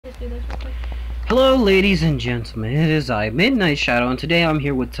do this real quick. Hello, ladies and gentlemen. It is I, Midnight Shadow, and today I'm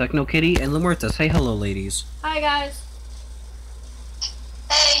here with Techno Kitty and Lamuerta. Say hello, ladies. Hi, guys.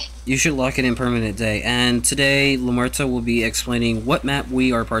 Hey. You should lock it in permanent day. And today, Lamuerta will be explaining what map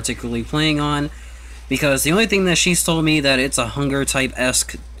we are particularly playing on, because the only thing that she's told me that it's a Hunger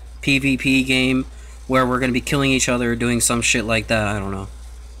type-esque PvP game where we're going to be killing each other, doing some shit like that. I don't know.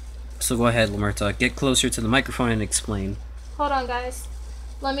 So go ahead, Lamuerta. Get closer to the microphone and explain. Hold on, guys.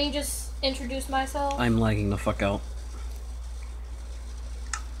 Let me just introduce myself. I'm lagging the fuck out.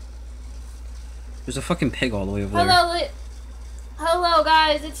 There's a fucking pig all the way over there. Hello,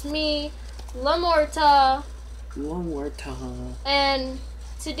 guys. It's me, Lamuerta. Lamuerta. And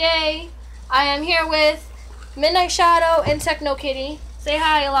today, I am here with Midnight Shadow and Techno Kitty. Say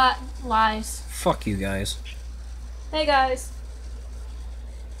hi a lot. Lies. Fuck you guys. Hey, guys.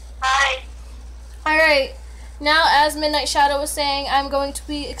 Hi. Alright. Now, as Midnight Shadow was saying, I'm going to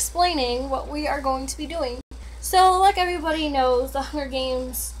be explaining what we are going to be doing. So, like everybody knows, the Hunger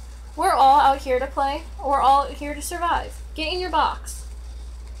Games, we're all out here to play. We're all here to survive. Get in your box.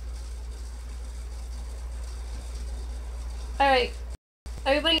 Alright.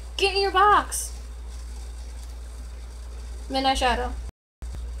 Everybody, get in your box. Midnight Shadow.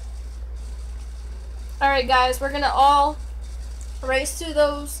 Alright, guys, we're gonna all race to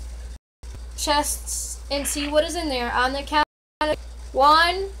those chests and see what is in there on the count of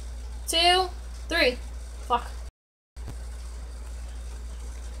 1, 2, 3. Fuck.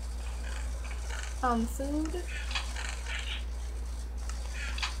 Food.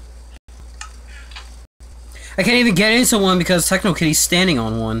 I can't even get into one because Techno Kitty's standing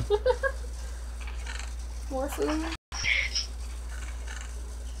on one. More food.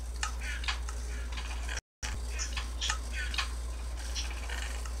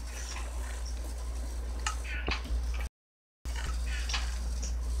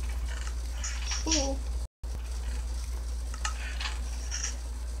 Ooh.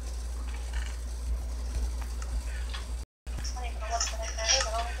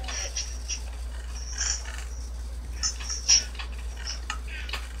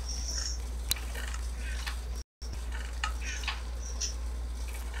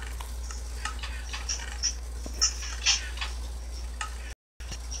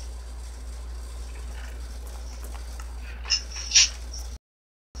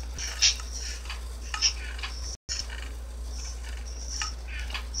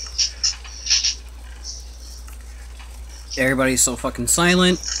 Everybody's so fucking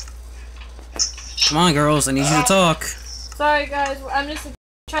silent. Come on, girls, I need you to talk. Sorry, guys. I'm just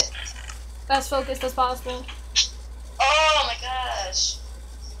trying to be as focused as possible. Oh my gosh.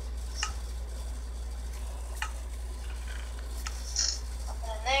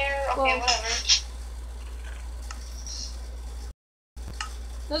 Nothing in there. Okay, Well, whatever.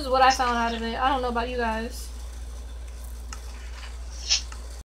 This is what I found out of it. I don't know about you guys.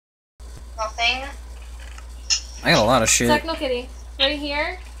 Nothing. I got a lot of shit. Techno Kitty, right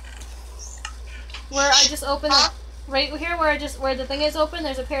here, where I just opened, right here where the thing is open.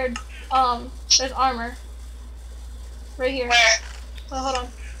 There's a pair of, there's armor. Right here. Where? Oh, hold on.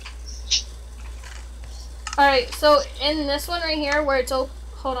 All right, so in this one right here, where it's open.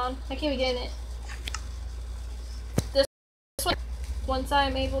 Hold on, I can't even get in it. This one, once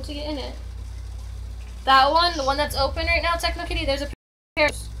I'm able to get in it. That one, the one that's open right now, Techno Kitty. There's a pair.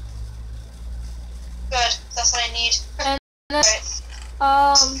 Good. That's what I need. And then, Right.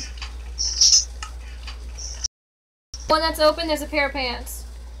 one that's open, there's a pair of pants.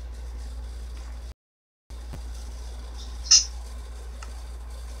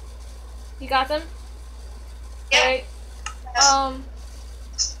 You got them? Yeah. Alright.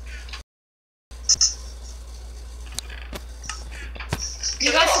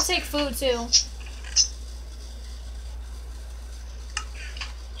 You guys should take food too.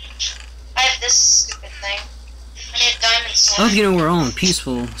 I have this stupid thing. I need a diamond I sword. hope you know we're all in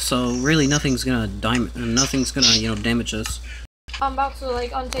peaceful, so really nothing's gonna damage us. I'm about to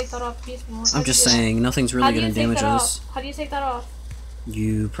like untake that off peaceful. I'm just saying, nothing's really gonna damage us. How do you take that off?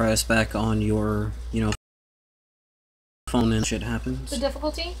 You press back on your, phone and shit happens. The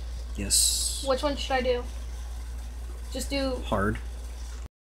difficulty? Yes. Which one should I do? Just do Hard.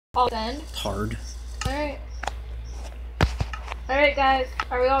 all end? Hard. Alright. Alright guys,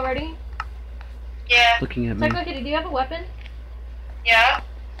 are we all ready? Yeah. Looking at me. Techno Kitty, do you have a weapon? Yeah.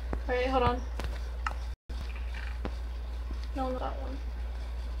 Alright, hold on. No, not that one.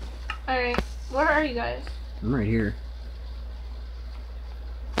 Alright, where are you guys? I'm right here.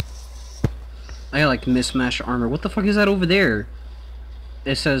 I got like mismatched armor. What the fuck is that over there?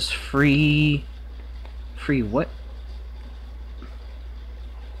 It says free... Free what?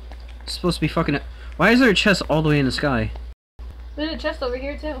 It's supposed to be fucking... Why is there a chest all the way in the sky? There's a chest over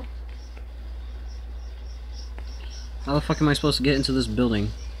here too. How the fuck am I supposed to get into this building?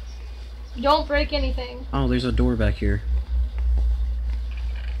 Don't break anything. Oh, there's a door back here.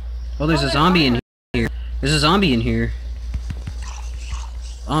 Oh, there's a zombie in here. There's a zombie in here.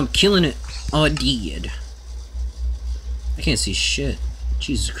 Oh, I'm killing it. Oh, it did. I can't see shit.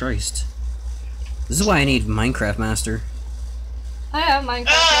 Jesus Christ. This is why I need Minecraft Master. I have Minecraft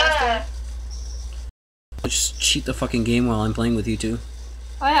Master. I'll just cheat the fucking game while I'm playing with you two.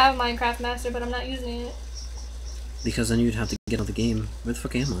 I have Minecraft Master, but I'm not using it. Because then you'd have to get out the game. Where the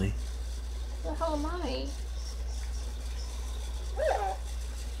fuck am I? Where the hell am I?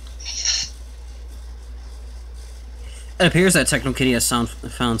 It appears that TechnoKitty has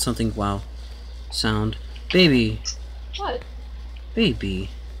found something. Wow. Sound. Baby. What? Baby.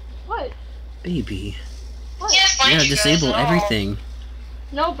 What? Baby. What? Can't find Yeah, you guys disable at all. everything.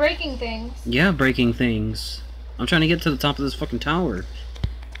 No breaking things. Yeah, breaking things. I'm trying to get to the top of this fucking tower.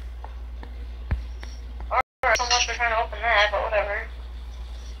 Alright, so much for trying to open that, but whatever.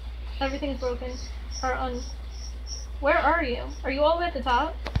 Everything's broken. Where are you? Are you all the way at the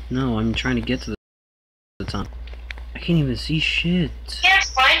top? No, I'm trying to get to the top. I can't even see shit. Can't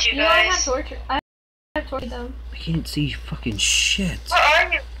find you You know, I have guys. torture. I have tortured them. I can't see fucking shit. Where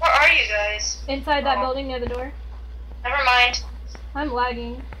are you? Where are you guys? Inside that Oh. building near the door. Never mind. I'm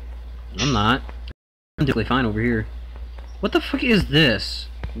lagging. I'm not. I'm totally fine over here. What the fuck is this?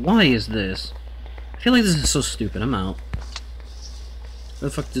 Why is this? I feel like this is so stupid. I'm out. Where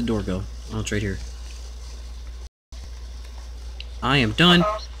the fuck did the door go? Oh, it's right here. I am done.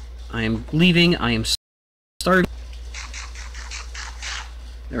 Uh-oh. I am leaving. I am starting.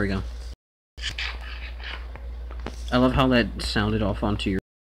 There we go. I love how that sounded off onto your...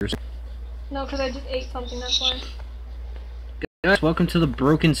 No, because I just ate something, that's why. Guys, welcome to the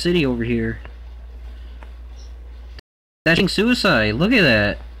broken city over here. Dashing suicide. Look at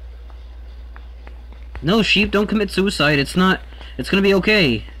that. No, sheep, don't commit suicide. It's not... It's gonna be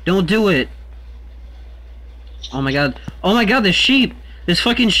okay. Don't do it. Oh my god. Oh my god, this sheep! This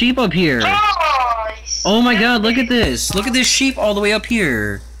fucking sheep up here! Oh my god, look at this! Look at this sheep all the way up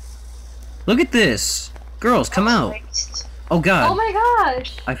here! Look at this! Girls, come out! Oh god. Oh my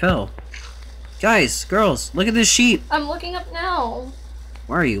gosh! I fell. Guys, girls, look at this sheep! I'm looking up now.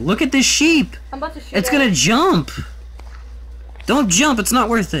 Where are you? Look at this sheep! I'm about to shoot It's it. gonna jump! Don't jump, it's not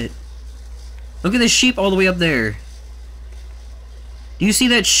worth it. Look at this sheep all the way up there. Do you see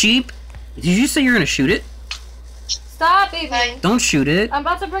that sheep? Did you say you're gonna shoot it? Stop, baby! Don't shoot it. I'm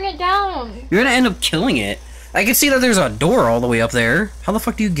about to bring it down. You're gonna end up killing it. I can see that there's a door all the way up there. How the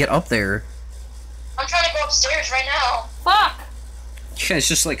fuck do you get up there? I'm trying to go upstairs right now. Fuck! Yeah, it's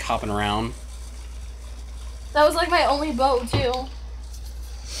just like hopping around. That was like my only bow, too.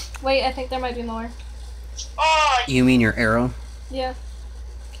 Wait, I think there might be more. Oh, You mean your arrow? Yeah.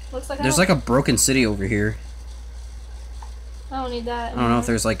 Looks like There's like a broken city over here. I don't need that. I don't know if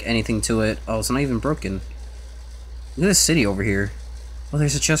there's like anything to it. Oh, it's not even broken. Look at this city over here. Oh,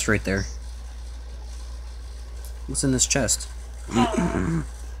 there's a chest right there. What's in this chest?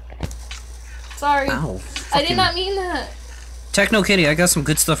 Sorry. Ow. I did not mean that. TechnoKitty, I got some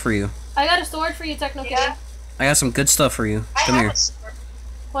good stuff for you. I got a sword for you, TechnoKitty. Yeah. I got some good stuff for you. I Come have here. a sword.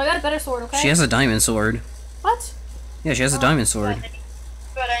 Well, I got a better sword, okay? She has a diamond sword. What? Yeah, she has a diamond sword.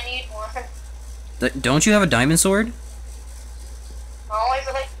 But I need more. Don't you have a diamond sword? Only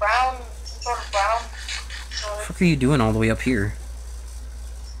for like brown, some sort of brown sword. What the fuck are you doing all the way up here?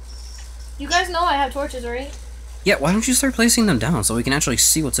 You guys know I have torches, right? Yeah, why don't you start placing them down so we can actually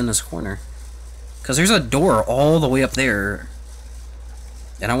see what's in this corner? Because there's a door all the way up there.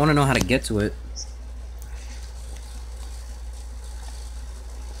 And I want to know how to get to it.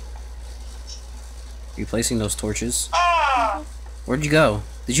 Are you placing those torches? Ah, Where'd you go?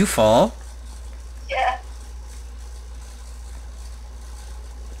 Did you fall? yeah.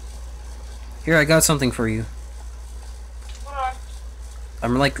 Here, I got something for you. Hold on.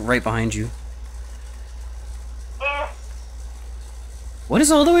 I'm like right behind you. Ugh. What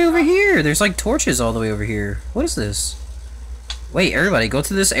is all the way over here? There's like torches all the way over here. What is this? Wait, everybody, go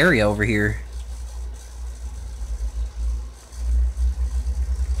to this area over here.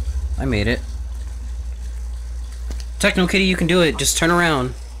 I made it. TechnoKitty, you can do it. Just turn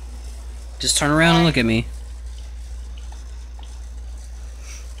around. Just turn around and look at me.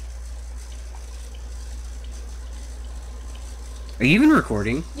 Are you even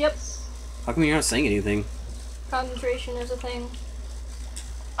recording? Yep. How come you're not saying anything? Concentration is a thing.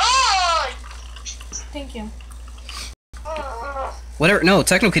 Oh! Thank you. Whatever. No,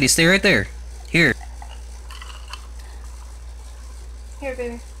 TechnoKitty, stay right there. Here. Here,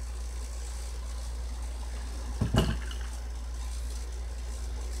 baby.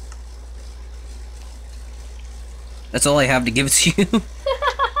 That's all I have to give it to you.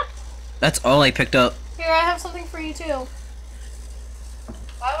 That's all I picked up. Here, I have something for you too. Why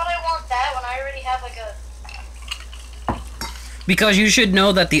would I want that when I already have like a... Because you should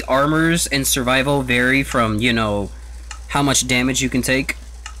know that the armors in survival vary from, you know, how much damage you can take.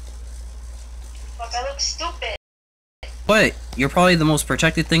 Fuck, I look stupid. But you're probably the most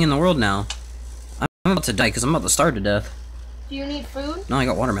protected thing in the world now. I'm about to die because I'm about to starve to death. Do you need food? No, I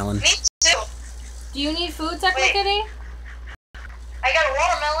got watermelon. Me too. Do you need food, Techno Kitty? I got a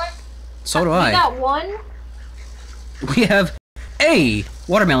watermelon. So do You I. got one? We have a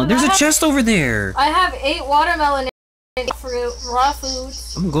watermelon. There's a chest over there. I have 8 watermelon and fruit, raw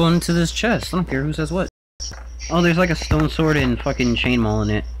foods. I'm going to this chest. I don't care who says what. Oh, there's like a stone sword and fucking chain maul in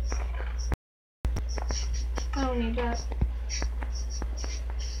it. I don't need that.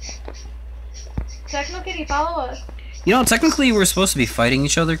 Techno Kitty, follow us. You know, technically we're supposed to be fighting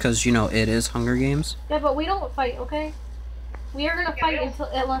each other because, you know, it is Hunger Games. Yeah, but we don't fight, okay? We are gonna fight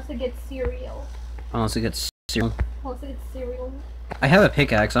unless it gets cereal. Unless it gets cereal. Unless it gets cereal. I have a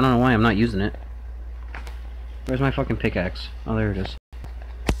pickaxe. I don't know why I'm not using it. Where's my fucking pickaxe? Oh, there it is.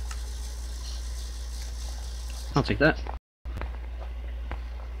 I'll take that.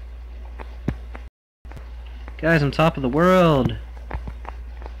 Guys, I'm top of the world.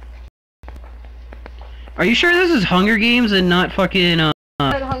 Are you sure this is Hunger Games and not fucking, It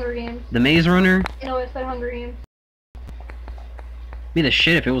said Hunger Games. the Maze Runner? No, it said Hunger Games. Be the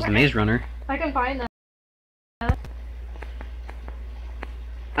shit if it was the Maze Runner. I can find that.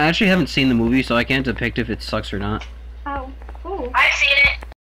 I actually haven't seen the movie, so I can't depict if it sucks or not. Ow. Ooh. I've seen it.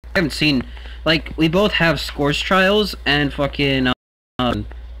 I haven't seen, like, we both have Scorch Trials and fucking, I've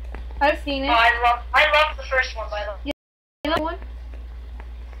seen it. Oh, I love the first one, by the way. You know one?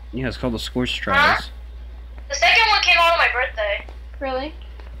 yeah, it's called the Scorch Trials. The second one came out on my birthday. Really?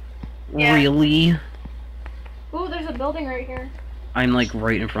 Yeah. Really? Ooh, there's a building right here. I'm, like,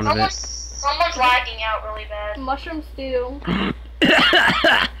 right in front of it. Someone's lagging out really bad. Mushroom stew.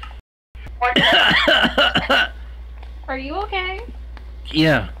 Are you okay?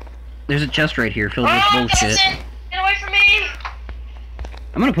 Yeah. There's a chest right here filled with bullshit. Get away from me!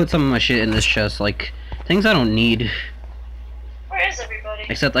 I'm gonna put some of my shit in this chest, like, things I don't need. Where is everybody?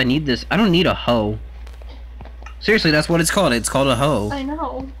 Except I need this. I don't need a hoe. Seriously, that's what it's called. It's called a hoe. I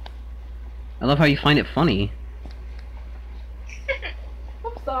know. I love how you find it funny.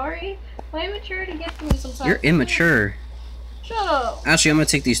 I'm sorry. My immaturity gets to me sometimes. You're immature. Shut up. Actually, I'm gonna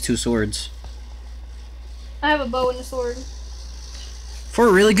take these 2 swords. I have a bow and a sword.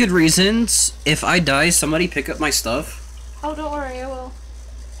 For really good reasons. If I die, somebody pick up my stuff. Oh, don't worry, I will.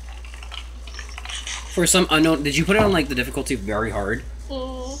 For some unknown... Did you put it on, like, the difficulty very hard?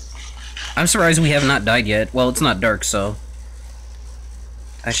 Mm. I'm surprised we have not died yet. Well, it's not dark, so...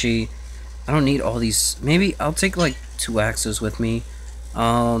 Actually, I don't need all these... Maybe I'll take, like, 2 axes with me.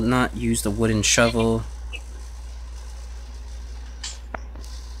 I'll not use the wooden shovel.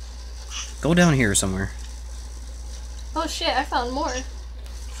 Go down here somewhere. Oh shit, I found more.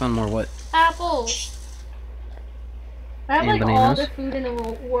 Found more what? Apples. I have And like all bananas? the food in the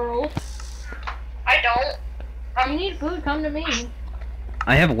world. I don't. You need food, come to me.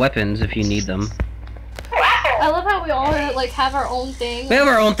 I have weapons if you need them. I love how we all like have our own thing. We have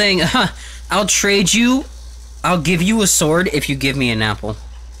our own thing. I'll trade you. I'll give you a sword if you give me an apple.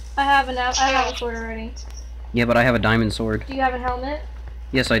 I have a sword already. Yeah, but I have a diamond sword. Do you have a helmet?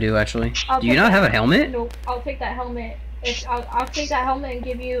 Yes, I do, actually. I'll Do you take not that- have a helmet? Nope. I'll take that helmet. I'll take that helmet and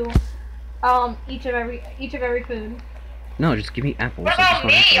give you each of every food. No, just give me apples. What I just about want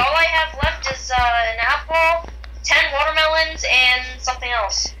me? apples. All I have left is an apple, 10 watermelons, and something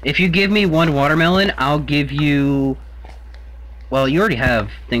else. If you give me 1 watermelon, I'll give you... Well, you already have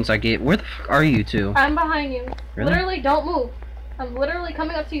things I gave. Where the fuck are you two? I'm behind you. Really? Literally, don't move. I'm literally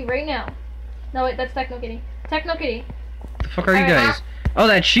coming up to you right now. No, wait, that's Techno Kitty. Techno Kitty. The fuck are you Alright, guys? Oh,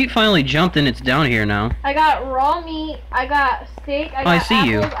 that sheep finally jumped and it's down here now. I got raw meat. I got steak. I got I see apples,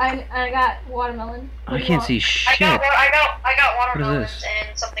 you. I got watermelon. I What do you can't want? see I shit. got watermelons this?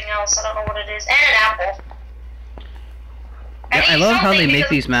 and something else. I don't know what it is. And an apple. Yeah, I need love how something they make because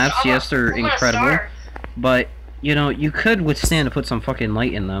these maps. I'm Yes, they're gonna incredible. starve. But, you know, you could withstand to put some fucking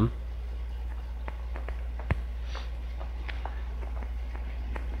light in them.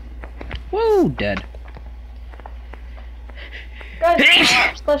 Woo, dead.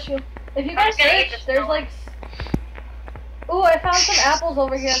 Guys, bless you. If you guys I'm gonna eat search, this there's now. like... Ooh, I found some apples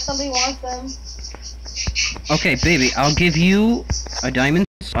over here if somebody wants them. Okay, baby, I'll give you a diamond.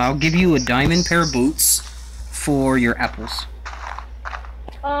 I'll give you a diamond pair of boots for your apples.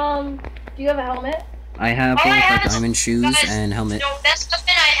 Do you have a helmet? I have All I both have a is- diamond shoes guys, and helmet. No, best weapon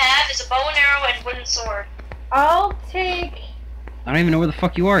I have is a bow and arrow and wooden sword. I'll take... I don't even know where the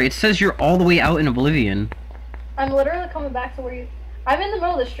fuck you are. It says you're all the way out in Oblivion. I'm literally coming back to where you... I'm in the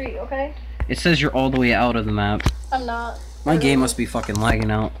middle of the street, okay? It says you're all the way out of the map. I'm not. My game must be fucking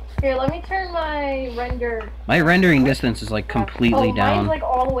lagging out. Here, let me turn my render... My rendering distance is like completely down. Mine's like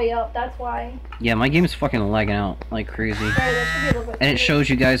all the way up, that's why. Yeah, my game's fucking lagging out like crazy. Sorry, that should be a little bit And it shows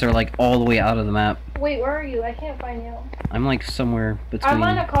you guys are like all the way out of the map. Wait, where are you? I can't find you. I'm like somewhere between... I'm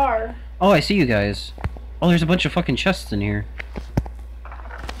on a car. Oh, I see you guys. Oh, there's a bunch of fucking chests in here.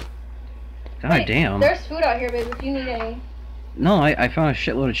 God Wait, damn. There's food out here, babe, if you need any. No, I found a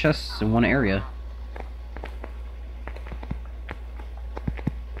shitload of chests in one area.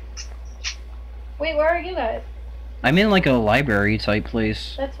 Wait, where are you guys? I'm in like a library type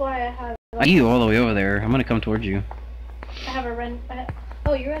place. That's why I have... I see you all the way over there. I'm gonna come towards you. I have a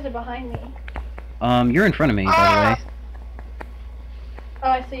Oh, you guys are behind me. You're in front of me, by the way. Oh,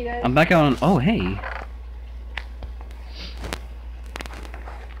 I see you guys. I'm back out on... Oh, hey.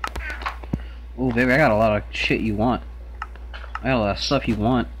 Oh, baby, I got a lot of shit you want. I got a lot of stuff you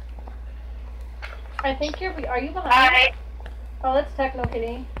want. I think you're... Are you behind me? Oh, that's Techno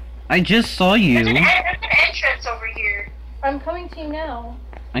Kitty. I just saw you. There's an entrance over here. I'm coming to you now.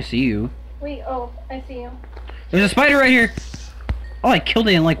 I see you. Wait, oh, I see you. There's a spider right here! Oh, I killed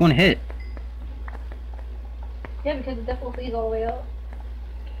it in like one hit. Yeah, because the difficulty is all the way up.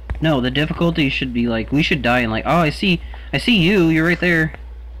 No, the difficulty should be like... We should die in like... Oh, I see you. You're right there.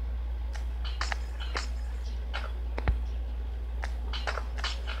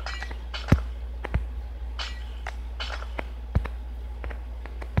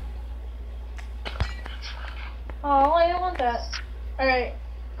 Oh, I don't want that. Alright.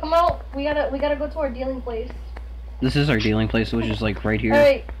 Come out. We gotta go to our dealing place. This is our dealing place, which is like right here.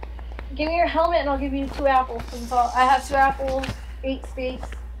 Alright. Give me your helmet and I'll give you 2 apples. I have 2 apples, 8 steaks.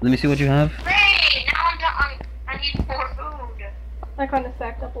 Let me see what you have. Great! Now I'm done. I need more food. I kind of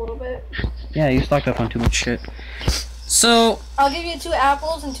stacked up a little bit. Yeah, you stocked up on too much shit. So... I'll give you 2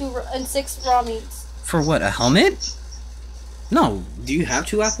 apples and 6 raw meats. For what, a helmet? No. Do you have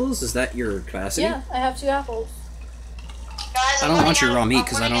 2 apples? Is that your capacity? Yeah, I have 2 apples. Guys, I don't want your raw meat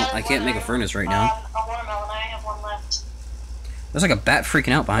because I can't make a furnace right now. A watermelon. I have one left. There's like a bat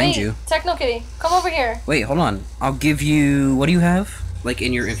freaking out behind you. Techno Kitty, come over here. Wait, hold on. I'll give you... What do you have? Like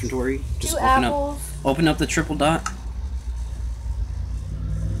in your inventory? Just 2 open apples. Open up the triple dot.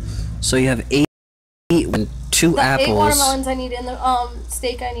 So you have 8 and 2 apples. 8 watermelons I need and the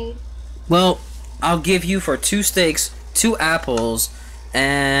steak I need. Well, I'll give you for 2 steaks, 2 apples,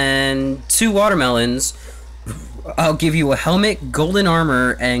 and 2 watermelons. I'll give you a helmet, golden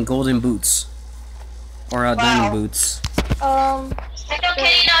armor, and golden boots. Or diamond boots. Techno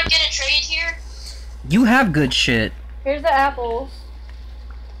Kitty not get a trade here? You have good shit. Here's the apples.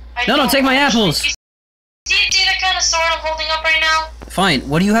 No, take my apples! See that kind of sword I'm holding up right now? Fine,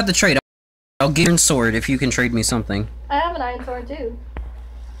 what do you have to trade? I'll give you an iron sword if you can trade me something. I have an iron sword too.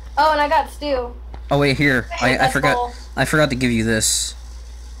 Oh, and I got steel. Oh wait, here. I forgot. Cool. I forgot to give you this.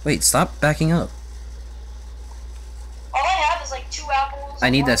 Wait, stop backing up. All I have is like 2 apples. I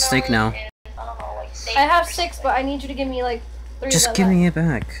need that steak now. And, I don't know, like steak I have or 6, something. but I need you to give me like 3 of Just that give left. me it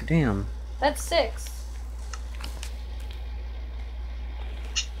back. Damn. That's 6.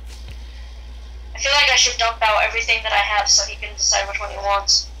 I feel like I should dump out everything that I have so he can decide which one he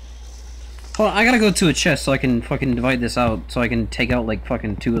wants. Hold on, I gotta go to a chest so I can fucking divide this out so I can take out like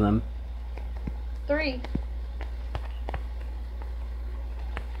fucking 2 of them. 3.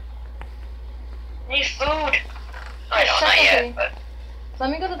 I need food. I don't, not Okay. yet, but...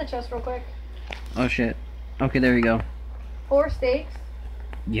 Let me go to the chest real quick. Oh shit. Okay, there you go. 4 steaks.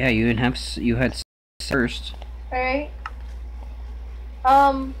 Yeah, you didn't have. You had first. Alright.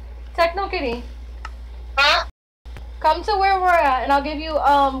 Techno Kitty, Huh? come to where we're at and I'll give you,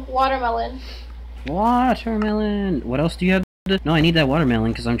 watermelon. Watermelon. What else do you have? No, I need that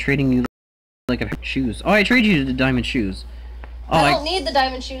watermelon because I'm trading you like a shoes. Oh, I trade you the diamond shoes. Oh, I don't need the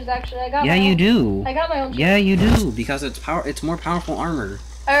diamond shoes actually. I got Yeah, my you own. do. I got my own shoes. Yeah, you do because it's power. It's more powerful armor.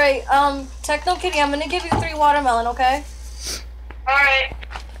 Alright, Techno Kitty, I'm gonna give you 3 watermelon, okay? Alright.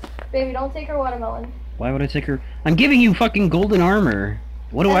 Baby, don't take her watermelon. Why would I take her? I'm giving you fucking golden armor.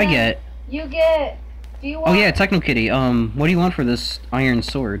 What do I get? You get... Do you want... Oh yeah, Techno Kitty. What do you want for this iron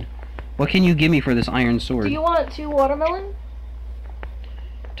sword? What can you give me for this iron sword? Do you want 2 watermelon?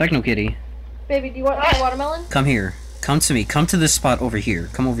 Techno Kitty. Baby, do you want 2 watermelon? Come here. Come to me. Come to this spot over here.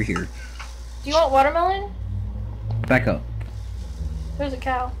 Come over here. Do you want watermelon? Back up. There's a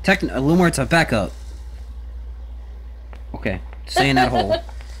cow. Lumorta, back up. Okay. Stay in that hole.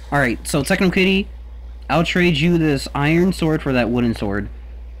 Alright, so Techno Kitty, I'll trade you this iron sword for that wooden sword.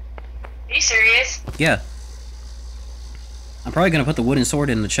 Are you serious? Yeah. I'm probably gonna put the wooden sword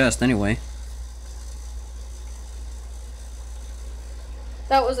in the chest anyway.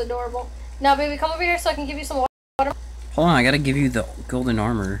 That was adorable. Now, baby, come over here so I can give you some water. Hold on, I gotta give you the golden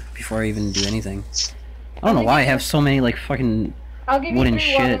armor before I even do anything. I don't know why I have so many, like, fucking I'll give you wooden 3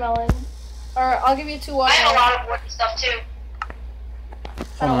 shit. watermelon. Or I'll give you 2 I watermelon. have a lot of wooden stuff too.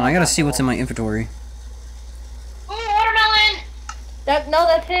 Hold on, I gotta see what's in my inventory. Ooh, watermelon! No,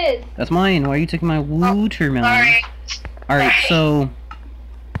 that's his. That's mine. Why are you taking my watermelon? Sorry. Alright, so...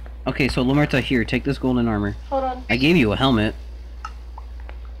 Okay, so Lumerta, here, take this golden armor. Hold on. I gave you a helmet.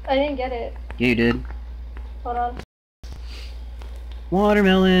 I didn't get it. Yeah, you did. Hold on.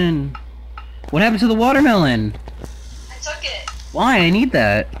 Watermelon! What happened to the watermelon? I took it. Why? I need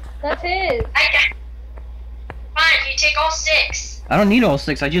that. That's his. Fine, you take all 6. I don't need all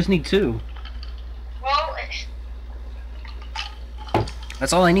 6, I just need 2. Well,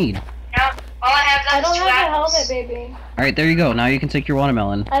 That's all I need. now all I have I left don't is 2 have a apples. helmet, baby. Alright, there you go. Now you can take your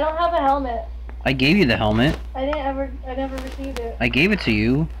watermelon. I don't have a helmet. I gave you the helmet. I never received it. I gave it to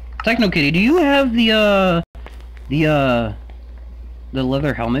you. Techno Kitty, do you have the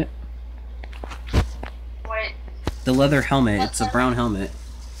leather helmet? What? The leather helmet. It's a brown helmet.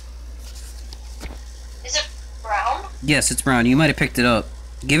 Is it brown? Yes, it's brown. You might have picked it up.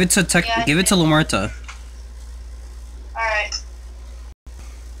 Give it to Yeah, give it to Lumerta. Alright.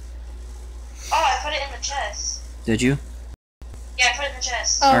 Oh, I put it in the chest. Did you? Yeah, I put it in the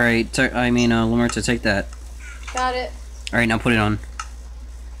chest. Oh. Alright, Lumerta, take that. Got it. Alright, now put it on.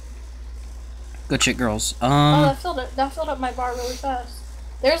 Good shit, girls. Oh, that filled up my bar really fast.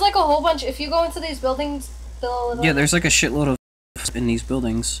 There's like a whole bunch. If you go into these buildings, Yeah, there's like a shitload of in these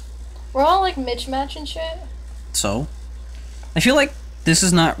buildings. we're all like mismatch and shit. So, I feel like this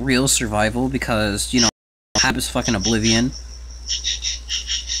is not real survival because, you know, map is fucking Oblivion.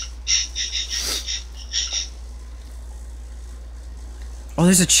 Oh,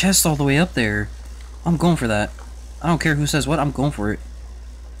 there's a chest all the way up there. I'm going for that. I don't care who says what, I'm going for it.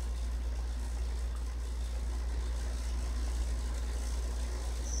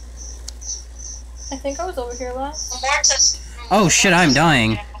 I think I was over here last. Oh shit, I'm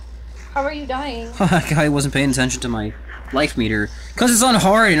dying. How are you dying? I wasn't paying attention to my life meter. Because it's on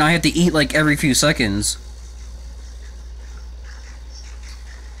hard and I have to eat like every few seconds.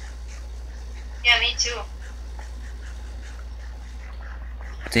 Yeah, me too.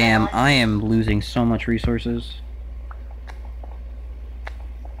 Damn, I am losing so much resources.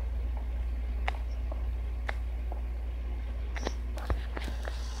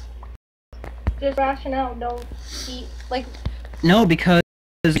 Just ration out. Don't eat like. No, because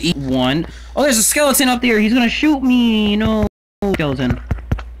eat one. Oh, there's a skeleton up there. He's gonna shoot me. No, skeleton.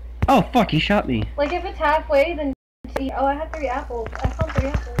 Oh fuck, he shot me. Like if it's halfway, then eat. Oh, I have 3 apples. I found 3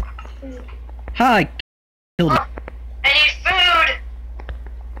 apples. Please. Hi. Killed him. I need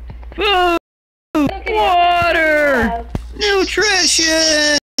food! Food. Okay, Water.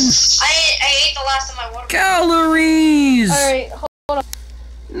 Nutrition. I ate the last of my water. Calories. Alright, hold on.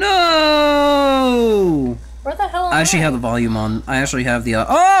 No. Where the hell am I actually have the volume on. I actually have the.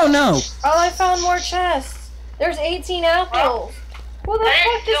 Oh no. Oh, I found more chests. There's 18 apples. Who the I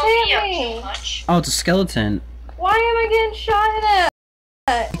fuck didn't just fill me hit up me? too much. Oh, it's a skeleton. Why am I getting shot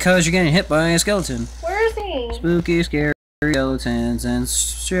at? Because you're getting hit by a skeleton. Where is he? Spooky, scary skeletons and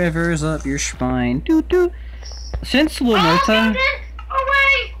shivers up your spine. Doo doo. Since Lumerta,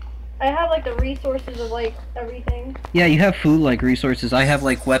 Away! I have like the resources of like everything. yeah, you have food like resources. I have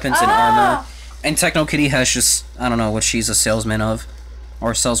like weapons and armor. Ah! And Techno Kitty has just, I don't know what she's a salesman of.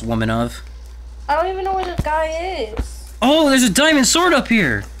 Or saleswoman of. I don't even know where this guy is. Oh, there's a diamond sword up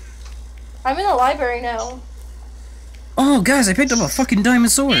here! I'm in the library now. Oh, guys, I picked up a fucking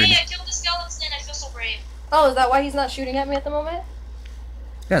diamond sword. Hey, I killed the skeleton. I feel so brave. Oh, is that why he's not shooting at me at the moment?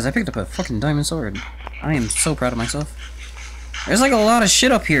 Guys, I picked up a fucking diamond sword. I am so proud of myself. There's like a lot of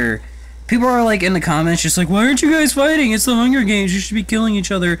shit up here. People are like in the comments just like, why aren't you guys fighting? It's the Hunger Games. You should be killing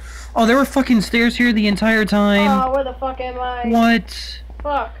each other. Oh, there were fucking stairs here the entire time. Oh, where the fuck am I? What?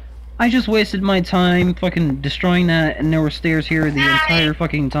 Fuck. I just wasted my time fucking destroying that and there were stairs here the entire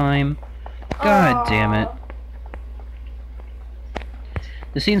fucking time. God damn it.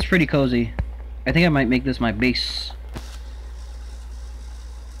 The scene's pretty cozy. I think I might make this my base.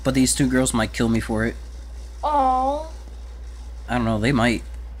 But these 2 girls might kill me for it. Oh. I don't know, they might.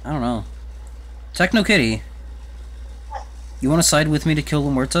 I don't know. Techno Kitty. You wanna side with me to kill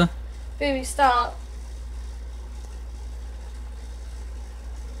Lumerta? Baby, stop.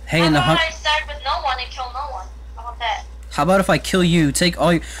 Hey, in the How about I side with no one and kill no one? How about that? How about if I kill you, take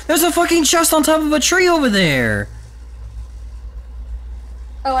all your— There's a fucking chest on top of a tree over there!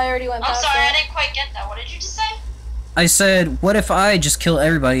 Oh, I already went I'm past sorry, I it. didn't quite get that. What did you just say? I said, what if I just kill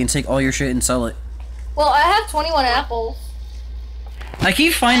everybody and take all your shit and sell it? Well, I have 21 apples. I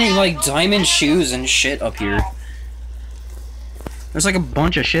keep finding, like, diamond shoes and shit up here. There's, like, a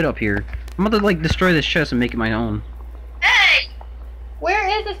bunch of shit up here. I'm about to, like, destroy this chest and make it my own. Hey! Where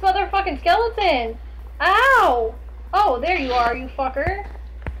is this motherfucking skeleton? Ow! Oh, there you are, you fucker.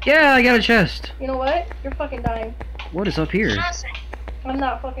 Yeah, I got a chest. You know what? You're fucking dying. What is up here? I'm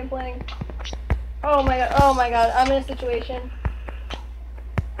not fucking playing. Oh my god, I'm in a situation.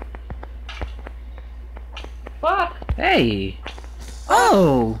 Fuck! Hey!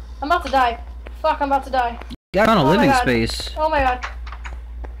 Oh! I'm about to die. Fuck, I'm about to die. Got on a Oh my living God. space. Oh my god.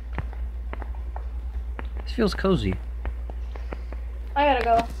 This feels cozy. I gotta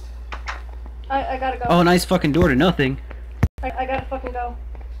go. I gotta go. Oh, nice fucking door to nothing. I gotta fucking go.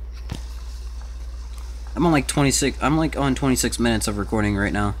 I'm on like 26. I'm like on 26 minutes of recording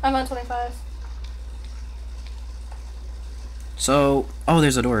right now. I'm on 25. So, oh,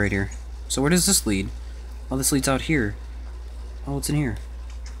 there's a door right here. So where does this lead? Oh, this leads out here. Oh, what's in here?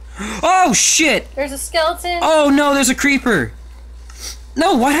 Oh shit! There's a skeleton. Oh no, there's a creeper.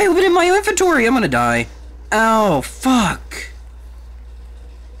 No, why did I open in my inventory? I'm gonna die. Ow, fuck.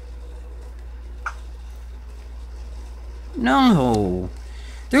 No.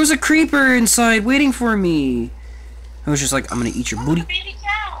 There was a creeper inside waiting for me. I was just like, I'm gonna eat your booty. Baby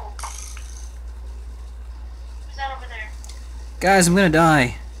cow! Who's that over there? Guys, I'm gonna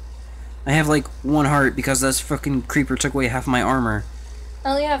die. I have like 1 heart because this fucking creeper took away half my armor. I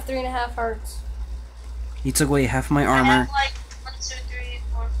only have 3.5 hearts. He took away half my I armor. have like 1, 2, 3,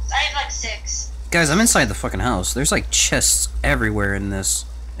 4. I have like 6. Guys, I'm inside the fucking house. There's like chests everywhere in this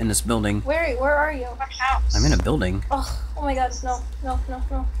building. Where are you? What house? I'm in a building. Oh my god, no.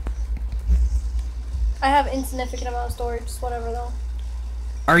 I have insignificant amount of storage, just whatever though.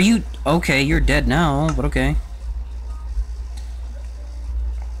 Are you okay? You're dead now, but okay.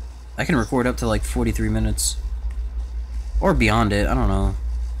 I can record up to like 43 minutes. Or beyond it, I don't know.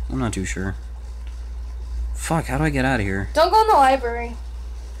 I'm not too sure. Fuck, how do I get out of here? Don't go in the library.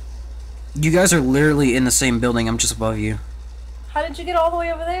 You guys are literally in the same building, I'm just above you. How did you get all the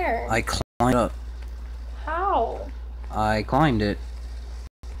way over there? I climbed up. How? I climbed it.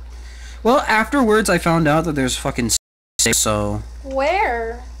 Well, afterwards I found out that there's fucking stairs, so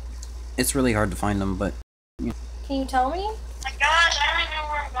Where? it's really hard to find them, but Can you tell me? Oh my gosh, I don't even know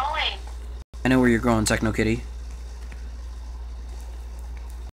where I'm going. I know where you're going, Techno Kitty.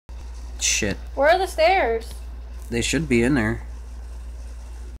 Shit. Where are the stairs? They should be in there.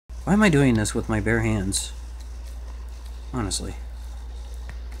 Why am I doing this with my bare hands? Honestly.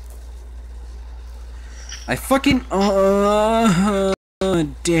 I fucking...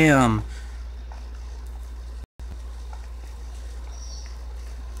 damn.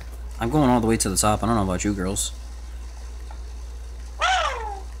 I'm going all the way to the top. I don't know about you girls. Woo!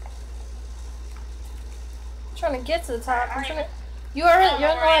 I'm trying to get to the top. You're in the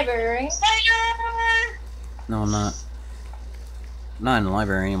library, right? Fire! No, I'm not. Not in the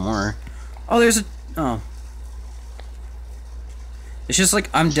library anymore. Oh, there's a... Oh. It's just like,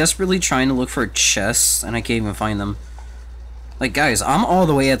 I'm desperately trying to look for chests, and I can't even find them. Like, guys, I'm all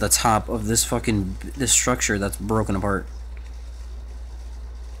the way at the top of this fucking... this structure that's broken apart.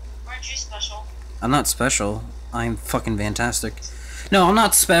 Aren't you special? I'm not special. I'm fucking fantastic. No, I'm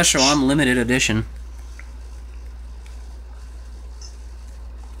not special. I'm limited edition.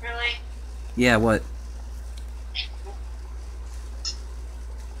 Really? Yeah, what?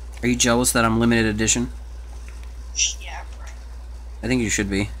 Are you jealous that I'm limited edition? Yeah, right. I think you should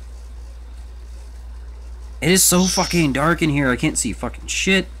be. It is so fucking dark in here. I can't see fucking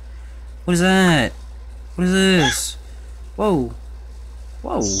shit. What is that? What is this? Whoa.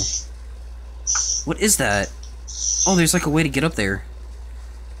 Whoa. What is that? Oh, there's like a way to get up there.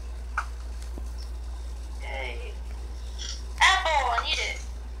 Yay. Apple, I need it.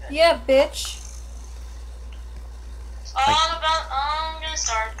 Yeah, bitch. I'm gonna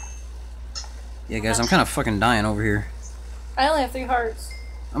start. Yeah, guys, I'm kind of fucking dying over here. I only have 3 hearts.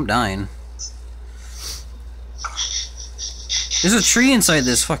 I'm dying. There's a tree inside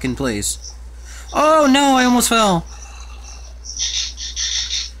this fucking place. Oh no, I almost fell.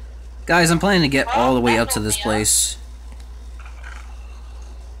 Guys, I'm planning to get all the way up to this place.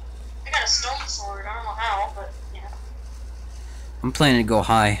 I got a stone sword. I don't know how, but yeah. I'm planning to go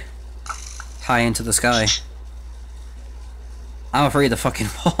high. High into the sky. I'm afraid to fucking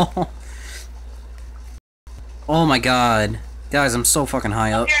fall. Oh my god. Guys, I'm so fucking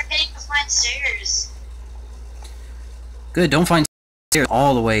high up. Here, I can't even find stairs. Good, don't find stairs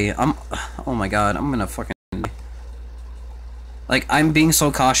all the way. Oh my god, I'm gonna fucking... Like, I'm being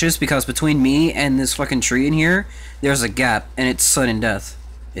so cautious because between me and this fucking tree in here, there's a gap, and it's sudden death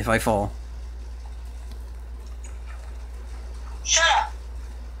if I fall. Shut up.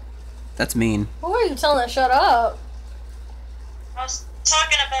 That's mean. Who are you telling to shut up? I was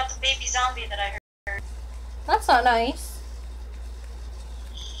talking about the baby zombie that I heard. That's not nice.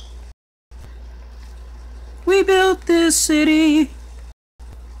 We built this city.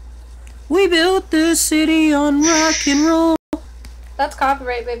 We built this city on rock and roll. That's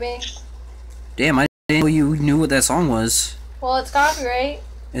copyright, baby. Damn, I didn't know you knew what that song was. Well, it's copyright.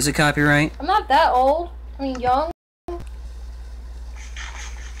 Is it copyright? I'm not that old. I mean, young.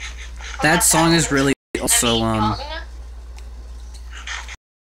 That song is really also,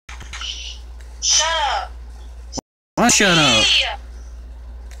 Shut up. What? Shut up. Hey!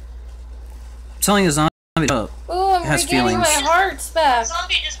 I'm telling you, zombie up. Ooh, I'm Has regaining my feelings. hearts back.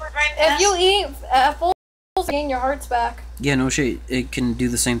 Zombie just went right If past you me. eat apples, you gain your hearts back. Yeah, no shit. It can do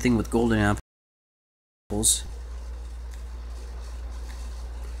the same thing with golden apples.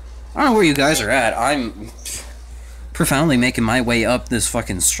 I don't know where you guys are at. I'm profoundly making my way up this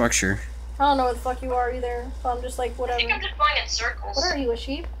fucking structure. I don't know what the fuck you are either, so I'm just like, I whatever. think I'm just going in circles. What are you, a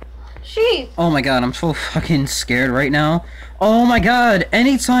sheep? Sheep! Oh my god, I'm so fucking scared right now. Oh my god,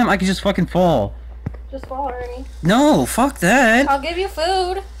 anytime I can just fucking fall. Just fall already. No, fuck that. I'll give you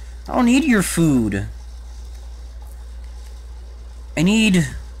food. I don't need your food. I need...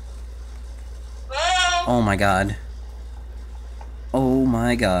 Whoa! Oh my god. Oh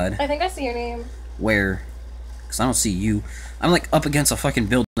my god. I think I see your name. Where? Because I don't see you. I'm like up against a fucking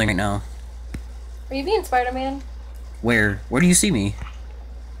building right now. Are you being Spider-Man? Where? Where do you see me?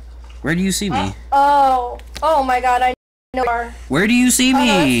 Where do you see me? Oh. Oh my god, I know you are. Where do you see Oh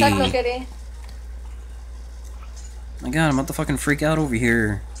no, me? it's Techno Kitty. My god, I'm about to fucking freak out over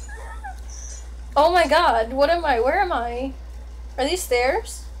here. Oh my god, what am I? Where am I? Are these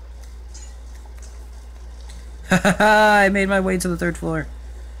stairs? Hahaha, I made my way to the 3rd floor.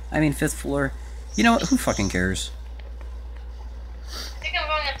 I mean 5th floor. You know what? Who fucking cares? I think I'm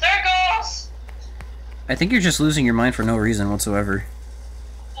going in circles! I think you're just losing your mind for no reason whatsoever.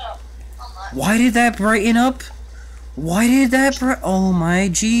 No, I'm not. Why did that brighten up? Why did that oh my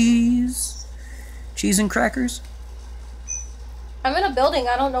jeez. Cheese and crackers? I'm in a building.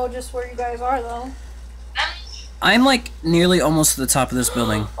 I don't know just where you guys are though. I'm like nearly almost to the top of this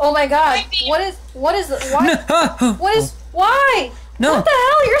building. Oh my god. What is why? No. What is why? No. What the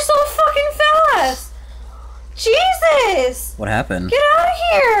hell? You're so fucking fast. Jesus. What happened? Get out of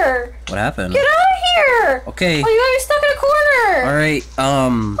here. What happened? Get out of here. Okay. Oh, you got me stuck in a corner. Alright, Oh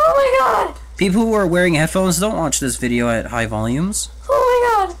my god. people who are wearing headphones, don't watch this video at high volumes. Oh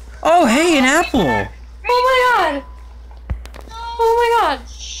my god. Oh, hey, an apple! Oh my god. Oh my god.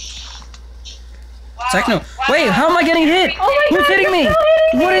 Wow. Techno. Wow. Wait, how am I getting hit? Oh my Who's god. hitting me? You're still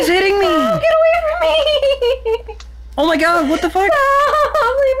hitting me. What is hitting me? Oh, get away from me. Oh my god, what the fuck?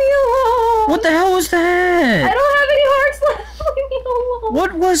 Stop. Leave me alone. What the hell was I that? don't have any hearts left. Leave me alone.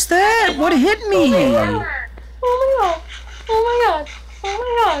 What was that? What hit me? Oh my god. Oh my god. Oh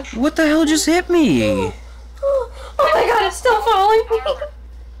my god. What the hell just hit me? Oh my god, it's still following me.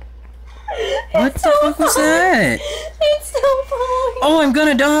 What the fuck was that? It's still following me. Oh, I'm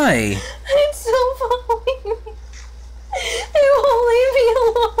gonna die. It's still following me. It won't leave me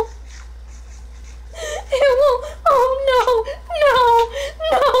alone. It won't. Oh no. No.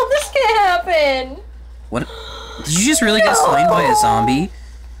 No. This can't happen. What? Did you just really get slain by a zombie?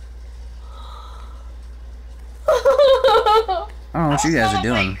 I don't know what you guys are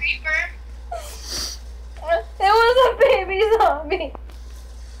doing. It was a baby zombie.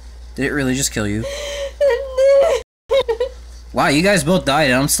 Did it really just kill you? Wow, you guys both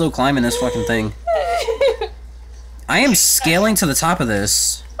died and I'm still climbing this fucking thing. I am scaling to the top of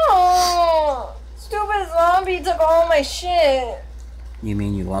this. Oh, stupid zombie took all my shit. You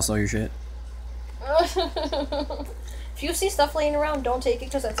mean you lost all your shit? If you see stuff laying around, don't take it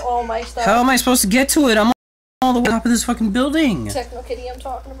because that's all my stuff. How am I supposed to get to it? I'm all the way top of this fucking building. Techno Kitty I'm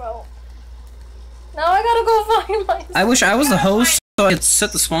talking about. Now I gotta go find my stuff. I wish I was the host so I could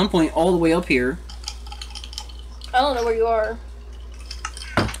set the spawn point all the way up here. I don't know where you are.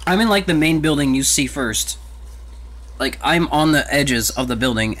 I'm in like the main building you see first. Like I'm on the edges of the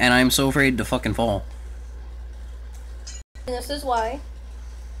building and I'm so afraid to fucking fall. And this is why.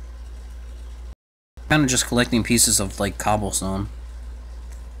 I'm kind of just collecting pieces of like cobblestone.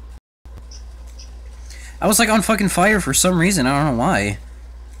 I was like on fucking fire for some reason, I don't know why.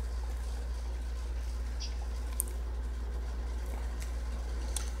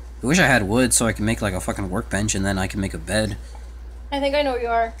 I wish I had wood so I could make like a fucking workbench and then I can make a bed. I think I know where you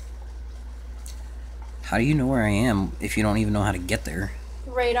are. How do you know where I am if you don't even know how to get there?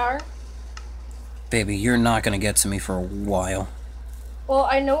 Radar. Baby, you're not gonna get to me for a while. Well,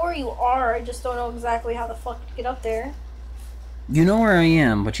 I know where you are, I just don't know exactly how the fuck to get up there. You know where I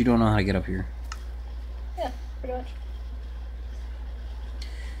am, but you don't know how to get up here. Yeah, pretty much.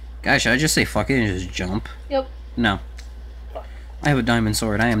 Guys, should I just say fuck it and just jump? Yep. No. Fuck. I have a diamond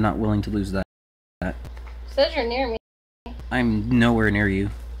sword. I am not willing to lose that. Says you're near me. I'm nowhere near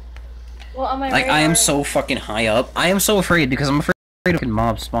you. Well, on my Like, radar. I am so fucking high up. I am so afraid because I'm afraid of fucking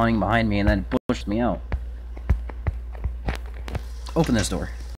mobs spawning behind me and then push me out. Open this door.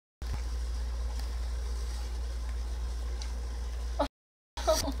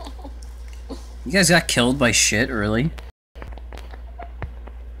 You guys got killed by shit, really?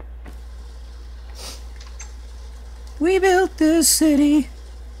 We built this city.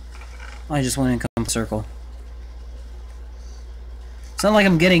 I just went in a circle. It's not like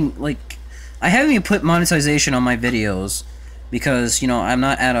I'm getting, like... I haven't even put monetization on my videos because, you know, I'm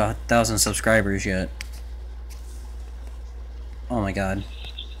not at 1,000 subscribers yet. Oh my god.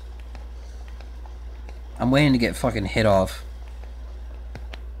 I'm waiting to get fucking hit off.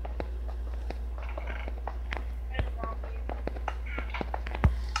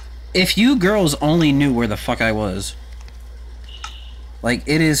 If you girls only knew where the fuck I was. Like,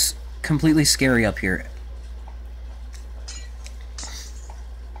 it is completely scary up here.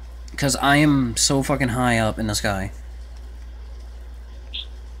 Because I am so fucking high up in the sky.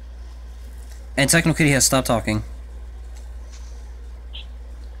 And Techno Kitty has stopped talking.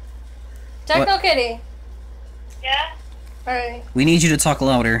 Techno What? Kitty. Yeah? Alright. We need you to talk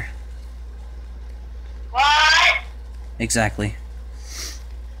louder. What? Exactly.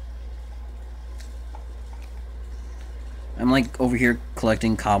 I'm like over here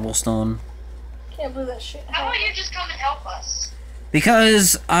collecting cobblestone. Can't believe that shit. How about you just come and help us?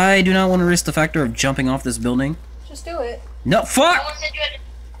 Because I do not want to risk the factor of jumping off this building. Just do it. No, fuck! Someone said you had to,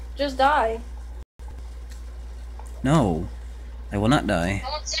 Just die. No. I will not die.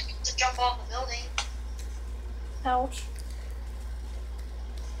 someone said you had to jump off the building. Ouch.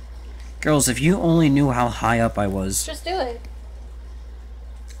 Girls, if you only knew how high up I was. Just do it.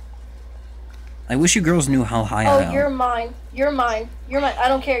 I wish you girls knew how high I am. Oh, you're mine. You're mine. You're mine. I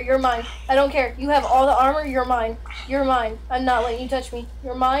don't care. You're mine. I don't care. You have all the armor. You're mine. You're mine. I'm not letting you touch me.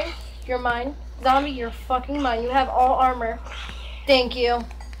 You're mine. You're mine. Zombie, you're fucking mine. You have all armor. Thank you.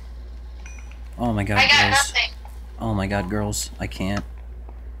 Oh my god, I got girls. nothing. Oh my god, girls. I can't.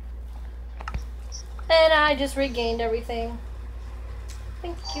 And I just regained everything.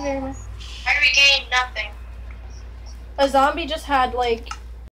 Thank you very much. I regained nothing. A zombie just had, like,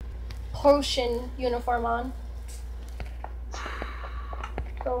 potion uniform on.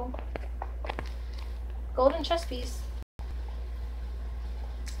 So, golden chest piece.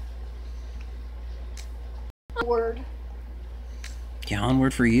 Word. Yeah,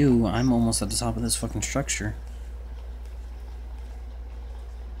 onward for you. I'm almost at the top of this fucking structure.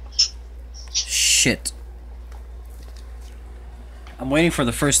 Shit. I'm waiting for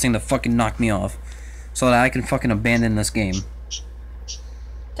the first thing to fucking knock me off. So that I can fucking abandon this game.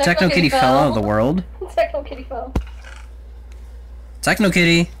 Techno Kitty fell out of the world. Techno Kitty fell. Techno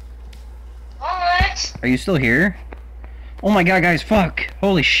Kitty, What? are you still here? Oh my god, guys, fuck.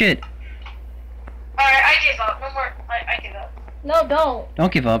 Holy shit. Alright, I give up. No more. I give up. No, don't.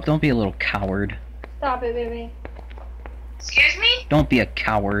 Don't give up. Don't be a little coward. Stop it, baby. Excuse me? Don't be a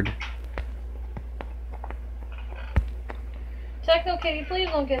coward. Techno Kitty, please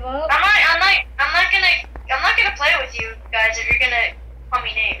don't give up. I'm not gonna play with you guys if you're gonna call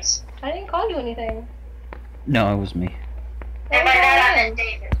me names. I didn't call you anything. No, it was me. And by that I meant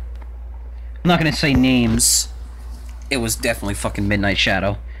David. I'm not gonna say names. It was definitely fucking Midnight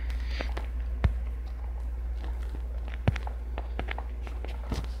Shadow.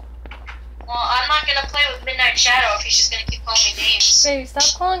 Well, I'm not gonna play with Midnight Shadow if he's just gonna keep calling me names. Baby,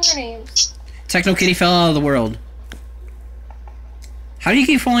 stop calling her names. Techno Kitty fell out of the world. How do you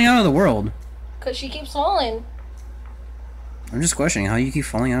keep falling out of the world? Cause she keeps falling. I'm just questioning how you keep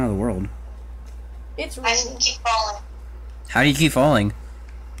falling out of the world. It's I raining. keep falling. How do you keep falling?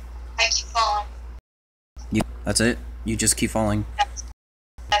 I keep falling. That's it? You just keep falling.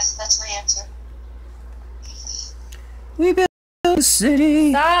 Yes, that's my answer. We built a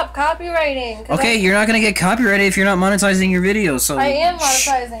city. Stop copywriting. 'Cause Okay, you're not gonna get copyrighted if you're not monetizing your videos, so... I am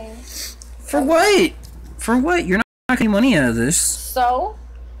monetizing. For what? For what? You're not getting money out of this. So?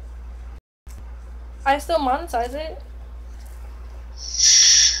 I still monetize it.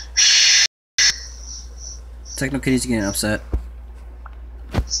 Techno Kitty's getting upset.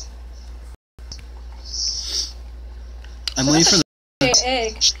 I'm waiting for the...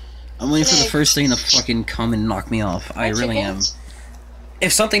 Egg. I'm waiting for the Snake. first thing to fucking come and knock me off. I My really chickens? am.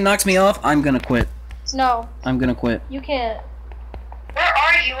 If something knocks me off, I'm gonna quit. No, I'm gonna quit. you can't. Where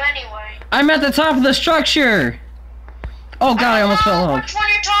are you anyway? I'm at the top of the structure! Oh god, I almost fell off. Which one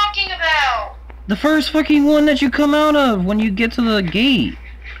you're talking about? The first fucking one that you come out of when you get to the gate.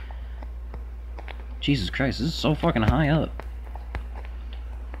 Jesus Christ, this is so fucking high up.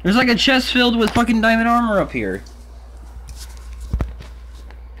 There's like a chest filled with fucking diamond armor up here.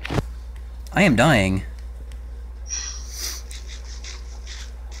 I am dying.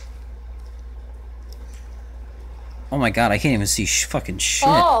 Oh my god, I can't even see fucking shit.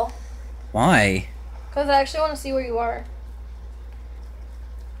 Fall. Why? Because I actually want to see where you are.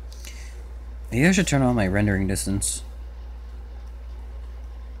 Maybe I should turn on my rendering distance.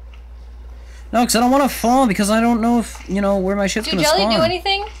 No, because I don't want to fall, because I don't know if, you know, where my shit's Do gonna spawn. jelly do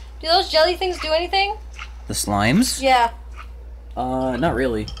anything? Do those jelly things do anything? The slimes? Yeah. Not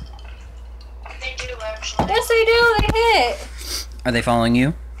really. They do actually. Yes, they do. They hit. Are they following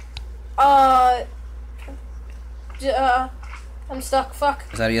you? I'm stuck. Fuck.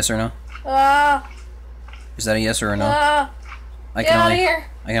 Is that a yes or no? Ah. Is that a yes or a no? I Get out of here.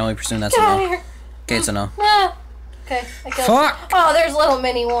 I can only presume that's Get a out no. of here. Okay, it's a no. Ah. Okay, I killed. Fuck! Oh, there's little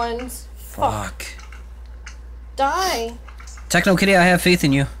mini ones. Fuck. Die. Techno Kitty, I have faith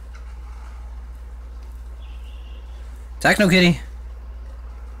in you. Techno Kitty.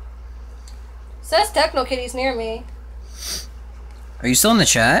 Says Techno Kitty's near me. Are you still in the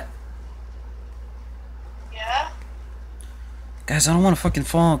chat? Yeah? Guys, I don't want to fucking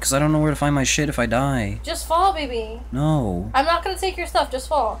fall, because I don't know where to find my shit if I die. Just fall, baby. No. I'm not gonna take your stuff. Just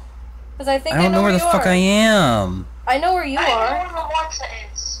fall. Because I think I don't know where the you fuck are. I am. I know where you I are. know where Melissa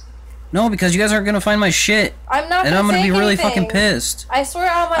is. No, because you guys aren't gonna find my shit. I'm not. And I'm gonna take be really anything. fucking pissed. I swear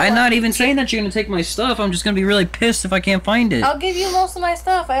on my I'm life. not even saying that you're gonna take my stuff. I'm just gonna be really pissed if I can't find it. I'll give you most of my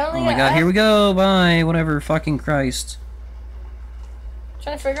stuff. I only. Oh my god, here we go. Bye. Whatever. Fucking Christ.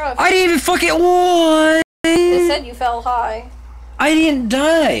 Trying to figure out. If I didn't even fucking. What? They said you fell high. I didn't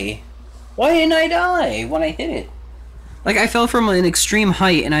die. Why didn't I die when I hit it? Like, I fell from an extreme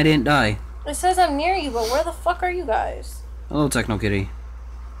height and I didn't die. It says I'm near you, but where the fuck are you guys? Hello, Techno Kitty.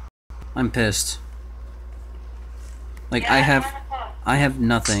 I'm pissed. Like, Yeah, I have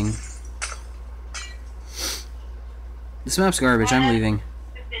nothing. This map's garbage. I'm leaving.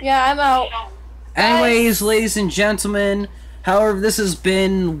 Yeah, I'm out. Anyways, ladies and gentlemen, however, this has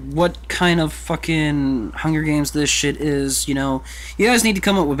been what kind of fucking Hunger Games this shit is, you know. You guys need to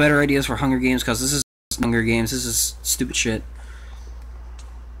come up with better ideas for Hunger Games, because this is Hunger Games. This is stupid shit.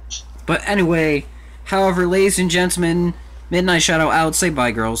 But anyway, however, ladies and gentlemen, Midnight Shadow out. Say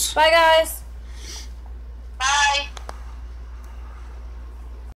bye, girls. Bye, guys. Bye.